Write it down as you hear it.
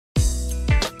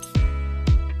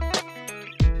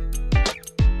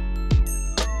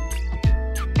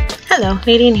Hello,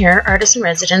 Nadine here, artist in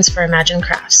residence for Imagine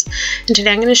Crafts, and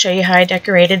today I'm going to show you how I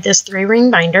decorated this 3-ring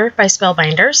binder by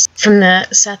Spellbinders from the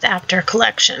Seth Apter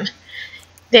collection.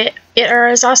 There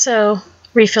is also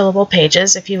refillable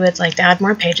pages if you would like to add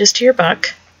more pages to your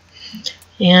book.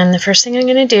 And the first thing I'm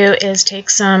going to do is take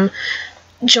some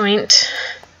joint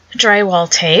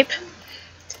drywall tape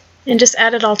and just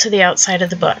add it all to the outside of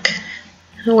the book.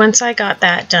 Once I got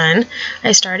that done,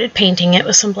 I started painting it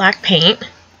with some black paint.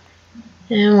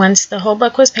 And once the whole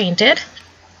book was painted,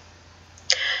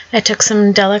 I took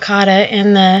some Delicata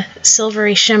in the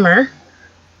silvery shimmer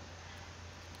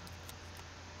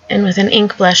and with an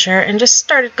ink blusher and just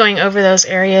started going over those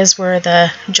areas where the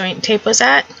joint tape was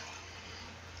at.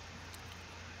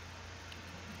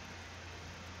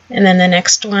 And then the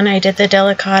next one I did the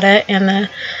Delicata and the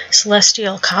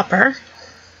Celestial Copper.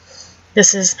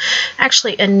 This is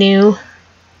actually a new,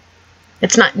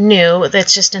 it's not new,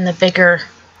 it's just in the bigger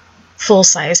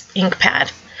full-size ink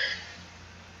pad.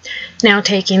 Now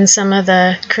taking some of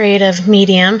the creative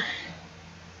medium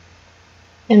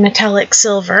in metallic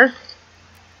silver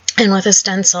and with a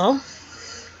stencil,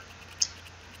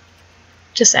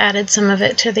 just added some of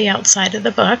it to the outside of the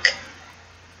book,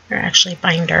 or actually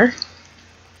binder.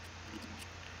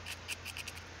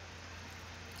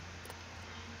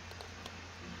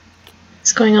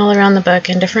 It's going all around the book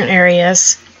in different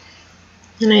areas,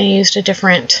 and I used a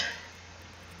different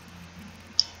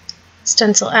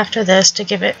stencil after this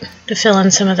to fill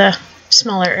in some of the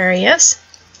smaller areas.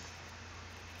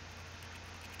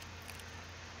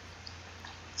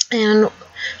 And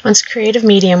once creative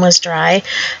medium was dry,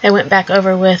 I went back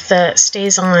over with the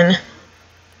Stays On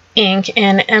ink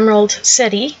and Emerald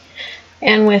City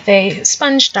and with a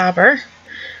sponge dauber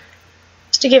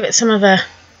just to give it some of a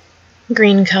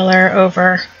green color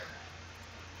over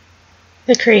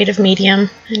the creative medium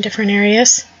in different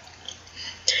areas.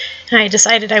 I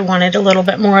decided I wanted a little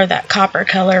bit more of that copper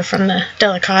color from the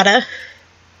Delicata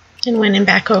and went in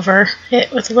back over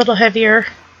it with a little heavier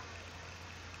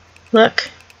look.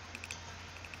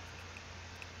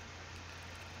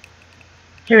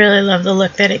 I really love the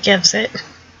look that it gives it.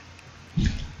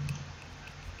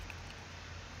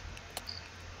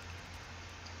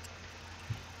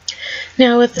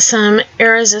 Now with some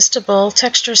irresistible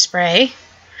texture spray,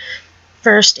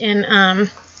 first in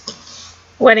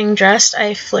Wedding Dress,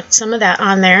 I flicked some of that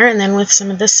on there, and then with some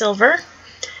of the silver.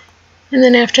 And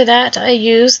then after that, I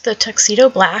used the Tuxedo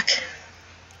Black.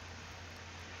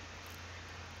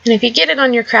 And if you get it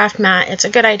on your craft mat, it's a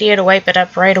good idea to wipe it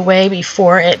up right away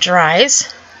before it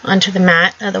dries onto the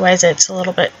mat. Otherwise, it's a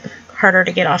little bit harder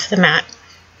to get off the mat.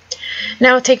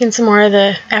 Now, taking some more of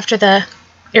after the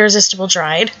Irresistible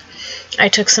dried, I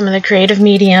took some of the creative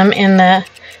medium in the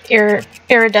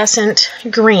iridescent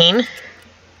green.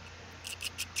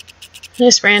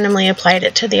 Just randomly applied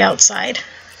it to the outside.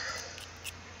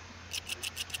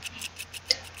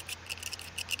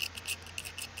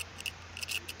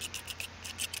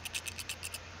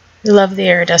 I love the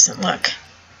iridescent look.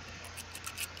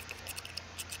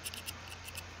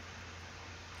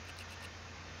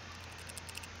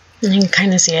 And you can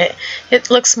kind of see it. It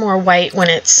looks more white when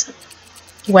it's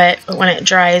wet, but when it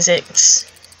dries, it's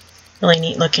really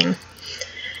neat looking.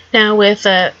 Now with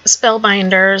the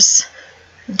Spellbinders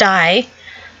die,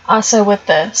 also with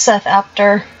the Seth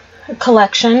Apter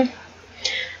collection,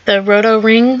 the roto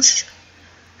rings,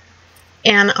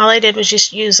 and all I did was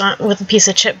just use with a piece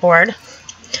of chipboard,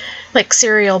 like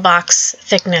cereal box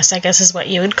thickness, I guess is what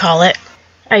you would call it.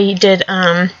 I did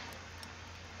cut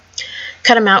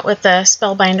them out with the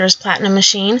Spellbinders Platinum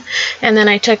machine, and then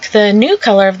I took the new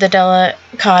color of the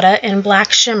Delicata in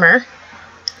black shimmer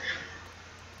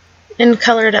and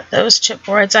colored up those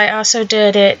chipboards. I also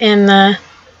did it in the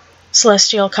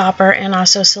Celestial Copper and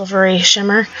also silvery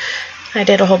shimmer. I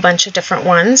did a whole bunch of different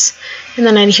ones, and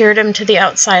then I adhered them to the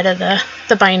outside of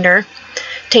the binder,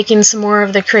 taking some more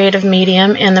of the creative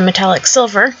medium and the metallic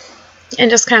silver,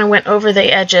 and just kind of went over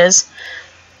the edges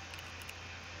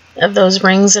of those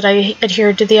rings that I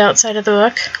adhered to the outside of the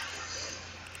book.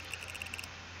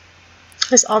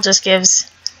 This all just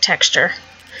gives texture.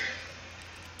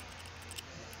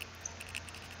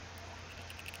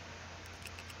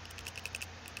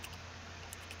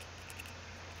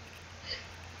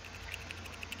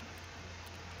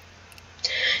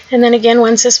 And then again,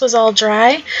 once this was all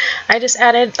dry, I just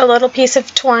added a little piece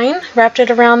of twine, wrapped it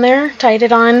around there, tied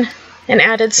it on, and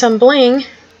added some bling.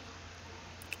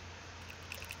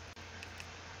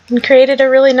 And created a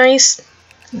really nice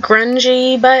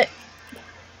grungy but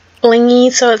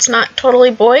blingy, so it's not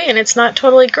totally boy and it's not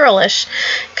totally girlish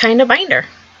kind of binder.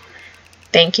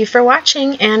 Thank you for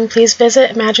watching, and please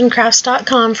visit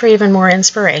imaginecrafts.com for even more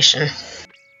inspiration.